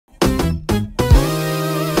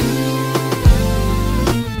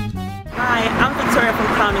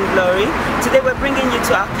Today we're bringing you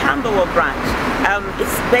to our Camberwell branch.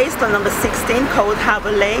 It's based on number 16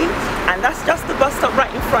 Coldharbour Lane, and that's just the bus stop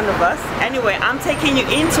right in front of us. Anyway, I'm taking you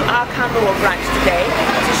into our Camberwell branch today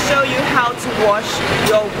to show you how to wash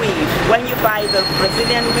your weave. When you buy the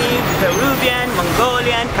Brazilian weave, Peruvian,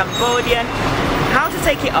 Mongolian, Cambodian, how to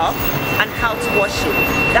take it off and how to wash it.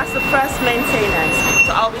 That's the first maintenance.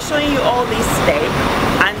 So I'll be showing you all these today,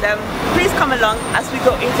 and please come along as we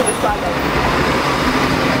go into the salon.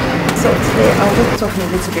 So today I'll be talking a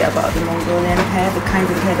little bit about the Mongolian hair, the kind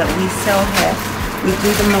of hair that we sell here. We do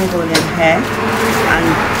the Mongolian hair, and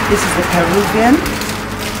this is the Peruvian,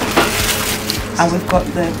 and we've got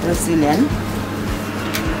the Brazilian.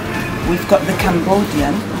 We've got the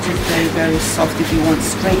Cambodian, which is very, very soft if you want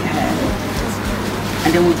straight hair.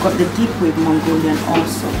 And then we've got the deep wave Mongolian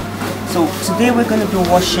also. So today we're going to be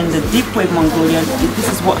washing the deep wave Mongolian. This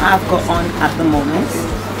is what I've got on at the moment.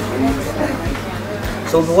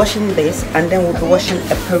 So we'll be washing this, and then we'll be washing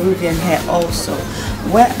a Peruvian hair also.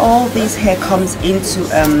 Where all this hair comes into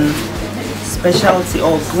specialty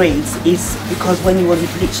or grades is because when you want to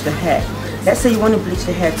bleach the hair. Let's say you want to bleach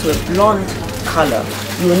the hair to a blonde color,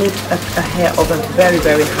 you will need a hair of a very,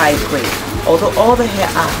 very high grade. Although all the hair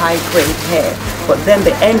are high grade hair, but then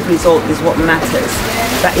the end result is what matters.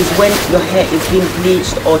 That is when your hair is being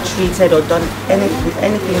bleached or treated or done with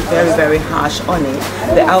anything very, very harsh on it,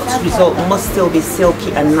 the out result must still be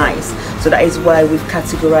silky and nice. So that is why we've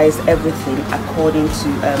categorized everything according to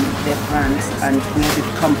their brands and where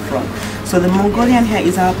they've come from. So the Mongolian hair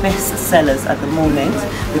is our best sellers at the moment,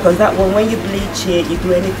 because that one, when you bleach it, you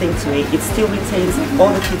do anything to it, it still retains,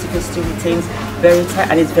 all the cuticles still retains very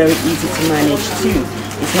tight, and it's very easy to manage too.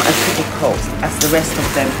 It's not as difficult as the rest of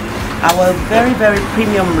them. Our very, very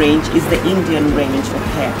premium range is the Indian range of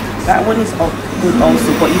hair. That one is good also,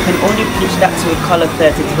 but you can only bleach that to a color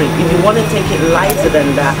 33. If you want to take it lighter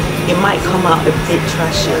than that, it might come out a bit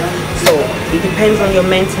trashy. So it depends on your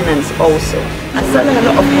maintenance also. I sell a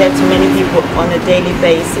lot of hair to many people on a daily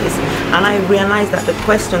basis, and I realize that the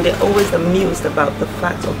question, they're always amused about the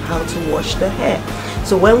fact of how to wash the hair.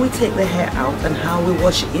 So when we take the hair out and how we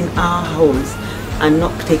wash it in our homes and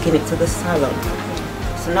not taking it to the salon.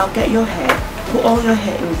 So now get your hair, put all your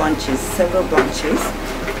hair in bunches, several bunches,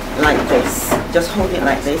 like this. Just hold it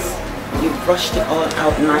like this. You've brushed it all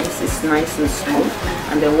out nice, it's nice and smooth.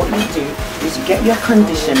 And then what you do is you get your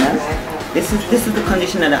conditioner. This is the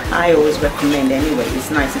conditioner that I always recommend anyway.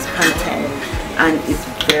 It's nice, it's Pantene, and it's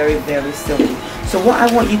very, very silky. So what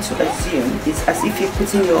I want you to assume is as if you're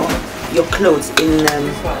putting your clothes in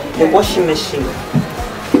the washing machine.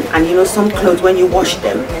 And you know, some clothes, when you wash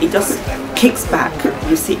them, it just kicks back.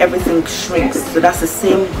 You see, everything shrinks. So that's the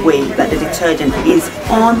same way that the detergent is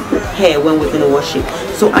on hair when we're going to wash it.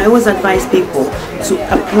 So I always advise people to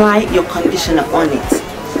apply your conditioner on it.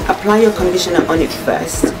 Apply your conditioner on it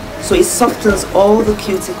first, so it softens all the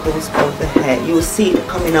cuticles of the hair. You will see it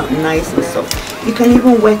coming out nice and soft. You can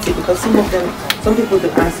even wet it, because some people do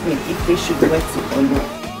ask me if they should wet it or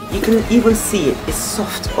not. You can even see it, it's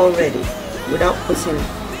soft already without putting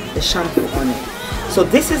the shampoo on it. So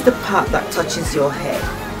this is the part that touches your hair.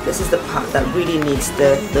 This is the part that really needs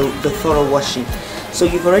the thorough washing. So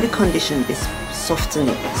you've already conditioned this, soften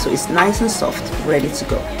it, so it's nice and soft, ready to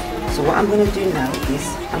go. So what I'm going to do now is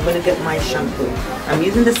I'm going to get my shampoo. I'm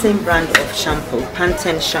using the same brand of shampoo,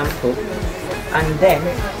 Pantene shampoo, and then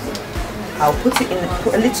I'll put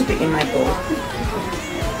a little bit in my bowl.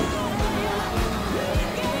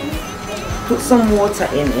 Put some water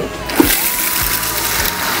in it.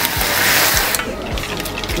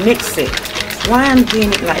 Mix it. Why I'm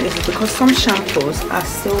doing it like this is because some shampoos are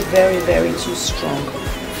still very, very too strong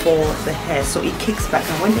for the hair, so it kicks back,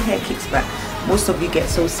 and when the hair kicks back, most of you get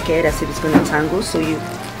so scared as if it's going to tangle. So you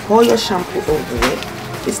pour your shampoo over it.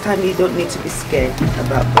 This time you don't need to be scared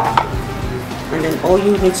about that. And then all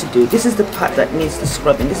you need to do, this is the part that needs the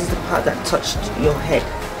scrubbing, this is the part that touched your head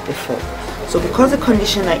before. So because the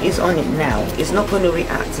conditioner is on it now, it's not going to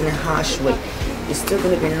react in a harsh way. It's still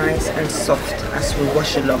going to be nice and soft as we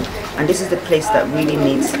wash along. And this is the place that really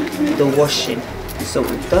needs the washing. So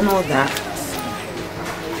we've done all that.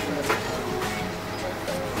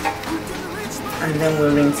 And then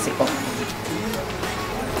we'll rinse it off.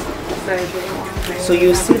 So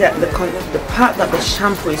you see that the part that the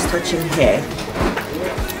shampoo is touching here,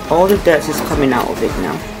 all the dirt is coming out of it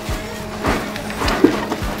now.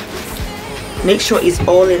 Make sure it's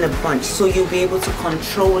all in a bunch, so you'll be able to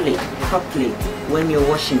control it properly when you're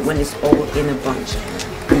washing, when it's all in a bunch.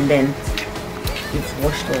 And then you've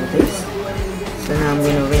washed all this. So now I'm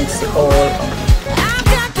going to rinse it all off. I've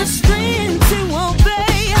got the strength to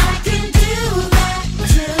obey. I can do that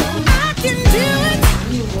too. I can do it.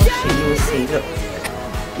 You wash it, you will see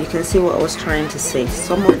can see what I was trying to say.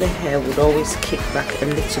 Some of the hair would always kick back a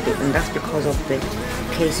little bit, and that's because of the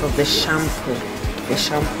case of the shampoo. The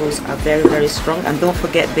shampoos are very, very strong, and don't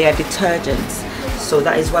forget they are detergents, so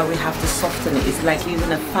that is why we have to soften it. It's like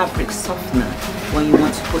using a fabric softener when you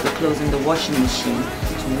want to put the clothes in the washing machine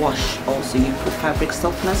to wash. Also, you put fabric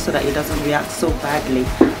softener so that it doesn't react so badly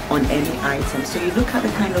on any item. So you look at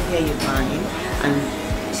the kind of hair you're buying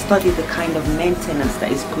and study the kind of maintenance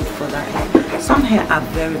that is good for that hair. Some hair are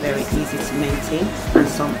very, very easy to maintain, and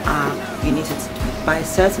some are, you need to buy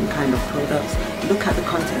certain kind of products, look at the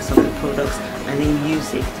contents of the products, and then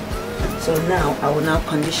use it. So now I will now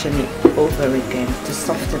condition it over again to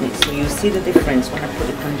soften it. So you see the difference when I put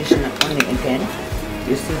the conditioner on it again.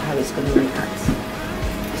 You see how it's going to react.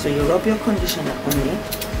 So you rub your conditioner on it.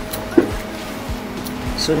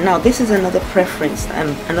 So now this is another preference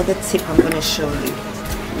and another tip I'm going to show you.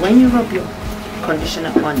 When you rub your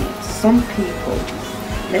conditioner on it, some people,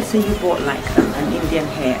 let's say you bought like an Indian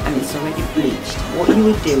hair and it's already bleached, what you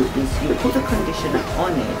would do is you put the conditioner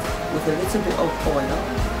on it with a little bit of oil.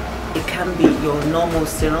 It can be your normal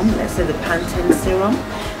serum, let's say the Pantene serum,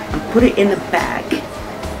 and put it in a bag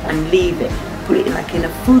and leave it. Put it like in a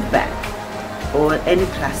food bag or any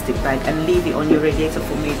plastic bag and leave it on your radiator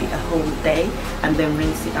for maybe a whole day, and then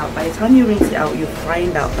rinse it out. By the time you rinse it out, you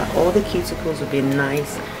find out that all the cuticles will be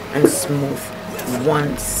nice and smooth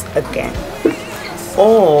once again.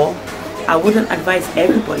 Or I wouldn't advise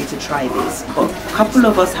everybody to try this, but a couple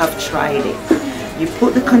of us have tried it. You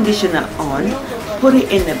put the conditioner on, put it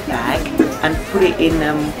in a bag and put it in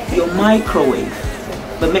your microwave,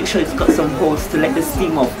 but make sure it's got some holes to let the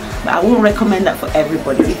steam off. But I won't recommend that for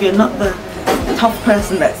everybody. If you're not the tough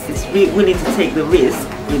person that's willing to take the risk,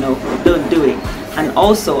 you know, don't do it. And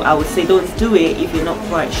also I would say don't do it if you're not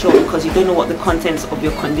quite sure, because you don't know what the contents of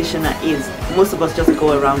your conditioner is. Most of us just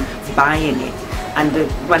go around buying it, and the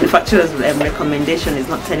manufacturer's recommendation is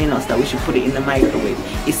not telling us that we should put it in the microwave.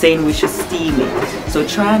 It's saying we should steam it. So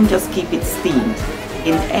try and just keep it steamed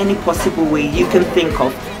in any possible way you can think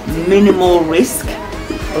of, minimal risk.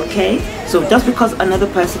 Okay, so just because another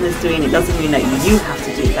person is doing it doesn't mean that you have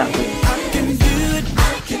to do it that way.